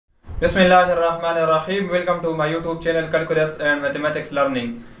Bismillahirrahmanirrahim. Welcome to my YouTube channel Calculus and Mathematics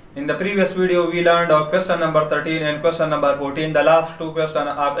Learning. In the previous video we learned question number 13 and question number 14, the last two questions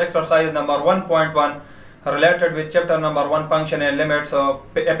of exercise number 1.1 related with chapter number 1 function and limits of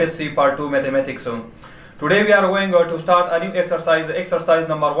FSC part 2 mathematics. Today we are going to start a new exercise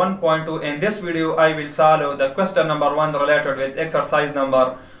number 1.2. In this video I will solve the question number 1 related with exercise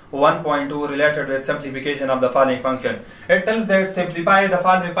number 1.2 related with simplification of the following function. It tells that simplify the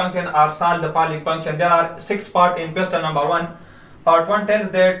following function or solve the following function. There are 6 parts in question number 1. Part 1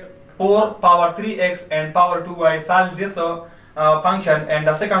 tells that 4 power 3x and power 2y solve this function, and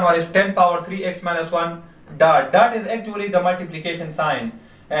the second one is 10 power 3x minus 1 dot. Dot is actually the multiplication sign,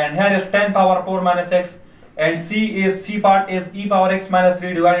 and here is 10 power 4 minus x, and C part is e power x minus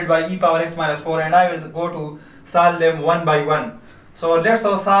 3 divided by e power x minus 4, and I will go to solve them one by one. So let's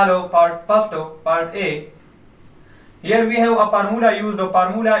solve part A. Here we have a formula used. The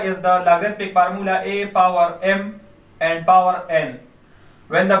formula is the logarithmic formula a power m and power n.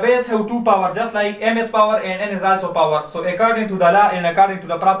 When the base have 2 power, just like m is power and n is also power, so according to the law and according to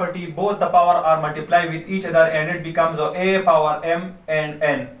the property, both the power are multiplied with each other and it becomes a power m and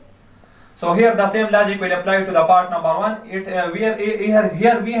n. So here the same logic will apply to the part number 1. Here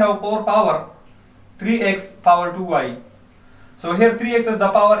we have 4 power 3x power 2y. So here 3x is the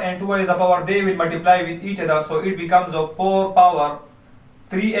power and 2y is the power, they will multiply with each other, so it becomes 4 power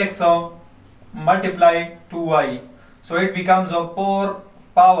 3x multiply 2y. So it becomes 4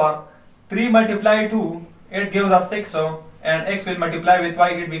 power 3 multiply 2, it gives us 6, and x will multiply with y,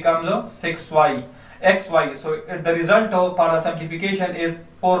 it becomes 6y xy. So the result for the simplification is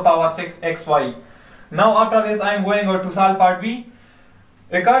 4 power 6 xy. Now after this I am going to solve part B.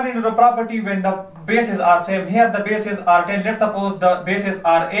 According to the property, when the bases are same, here the bases are 10. Let's suppose the bases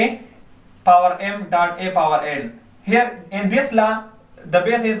are a power m dot a power n. Here in this law the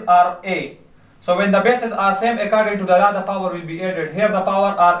bases are a. So when the bases are same, according to the law the power will be added. Here the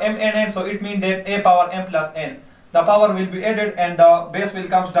power are m and n, so it means that a power m plus n. The power will be added and the base will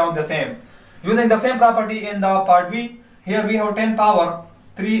comes down the same. Using the same property in the part B, here we have 10 power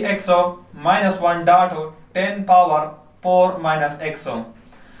 3x minus 1 dot 10 power 4 minus x.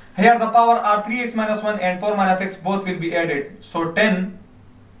 Here the power are 3x minus 1 and 4 minus x, both will be added. So 10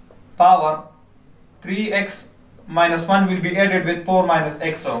 power 3x minus 1 will be added with 4 minus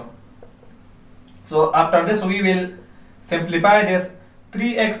x. So after this we will simplify this.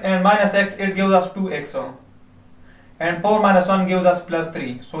 3x and minus x, it gives us 2x. And 4 minus 1 gives us plus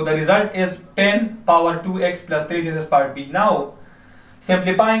 3. So the result is 10 power 2x plus 3. This is part B. Now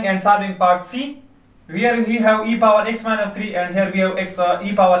simplifying and solving part C. Here we have e power x minus 3 and here we have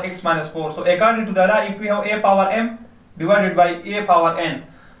e power x minus 4. So according to the law, if we have a power m divided by a power n,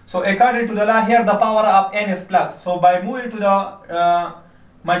 so according to the law here the power of n is plus. So by moving to the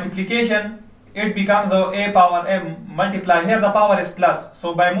multiplication, it becomes a power m multiply. Here the power is plus.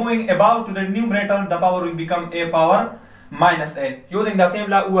 So by moving above to the numerator, the power will become a power minus n. Using the same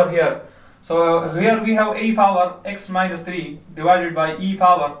law over here. So here we have e power x minus 3 divided by e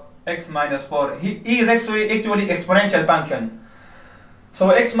power x minus 4. E is actually exponential function. So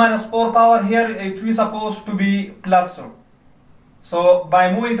x minus 4 power here it we supposed to be plus. So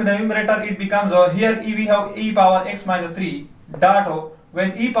by moving to the numerator, it becomes here we have e power x minus 3 dot.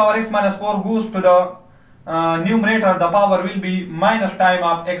 When e power x minus 4 goes to the numerator, the power will be minus time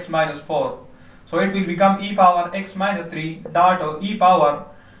of x minus 4. So it will become e power x minus 3 dot e power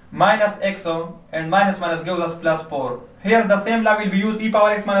minus x, and minus minus gives us plus 4. Here the same law will be used, e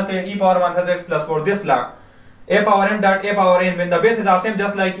power x minus 3 and e power minus x plus 4. This law, a power m dot a power n, when the bases are same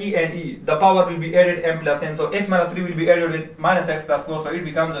just like e and e, the power will be added m plus n. So x minus 3 will be added with minus x plus 4. So it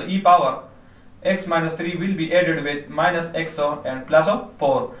becomes e power x minus 3 will be added with minus x and plus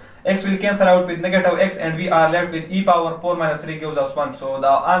 4. X will cancel out with negative x and we are left with e power 4 minus 3 gives us 1. So the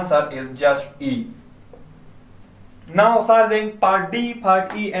answer is just E. Now solving part D,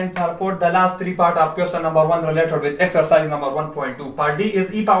 part E and part 4, the last 3 part of question number 1 related with exercise number 1.2. Part D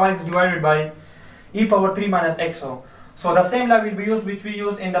is e power x divided by e power 3 minus x. So the same law will be used which we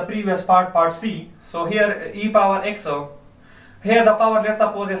used in the previous part C. So here e power x, here the power let's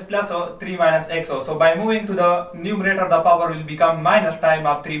suppose is plus 3 minus x. So by moving to the numerator, the power will become minus time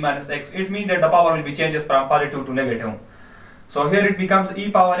of 3 minus x. It means that the power will be changes from positive to negative. So here it becomes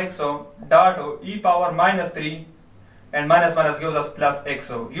e power x dot e power minus 3 and minus minus gives us plus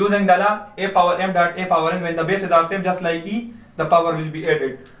x. Using the law a power m dot a power n, when the bases are same just like e, the power will be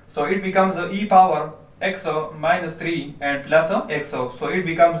added. So it becomes e power x minus 3 and plus x. So it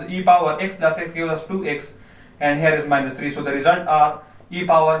becomes e power x plus x gives us 2x, and here is minus 3. So the result are e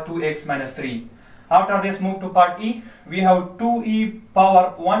power 2x minus 3. After this, move to part E. We have 2e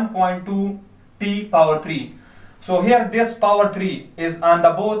power 1.2 t power 3. So here this power 3 is on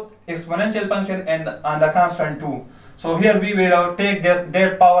the both exponential function and on the constant 2. So here we will take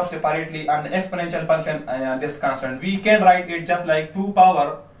their power separately on the exponential function and this constant. We can write it just like 2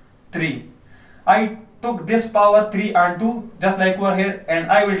 power 3. I took this power 3 and 2 just like over here,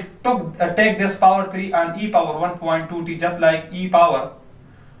 and I will take this power 3 and e power 1.2 t just like e power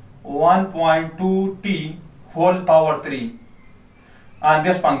 1.2 t whole power 3 on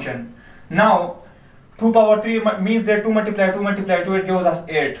this function. Now 2 power 3 means that 2 multiply 2 multiply 2, it gives us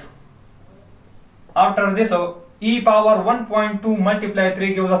 8. After this, e power 1.2 multiply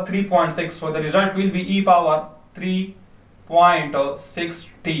 3 gives us 3.6. So the result will be e power 3.6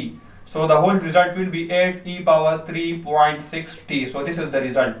 t. So the whole result will be 8 e power 3.6 t. So this is the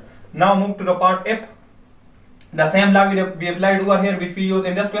result. Now move to the part F. The same law will be applied over here which we use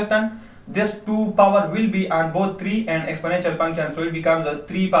in this question. This 2 power will be on both 3 and exponential function. So it becomes a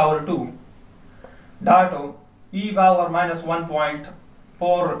 3 power 2 dot e power minus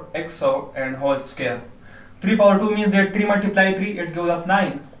 1.4 x and whole square. 3 power 2 means that 3 multiply 3, it gives us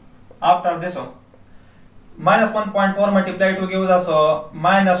 9. After this, minus 1.4 multiply 2 gives us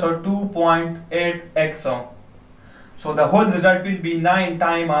minus 2.8 x. So the whole result will be 9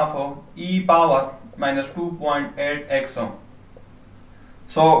 times of e power minus 2.8 x.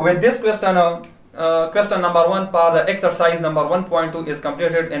 So with this question, question number 1 for the exercise number 1.2 is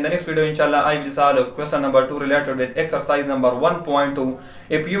completed. In the next video, inshallah, I will solve question number 2 related with exercise number 1.2.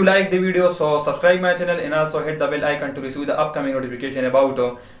 If you like the video, so subscribe my channel and also hit the bell icon to receive the upcoming notification about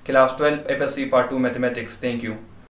class 12 FSC part 2 mathematics. Thank you.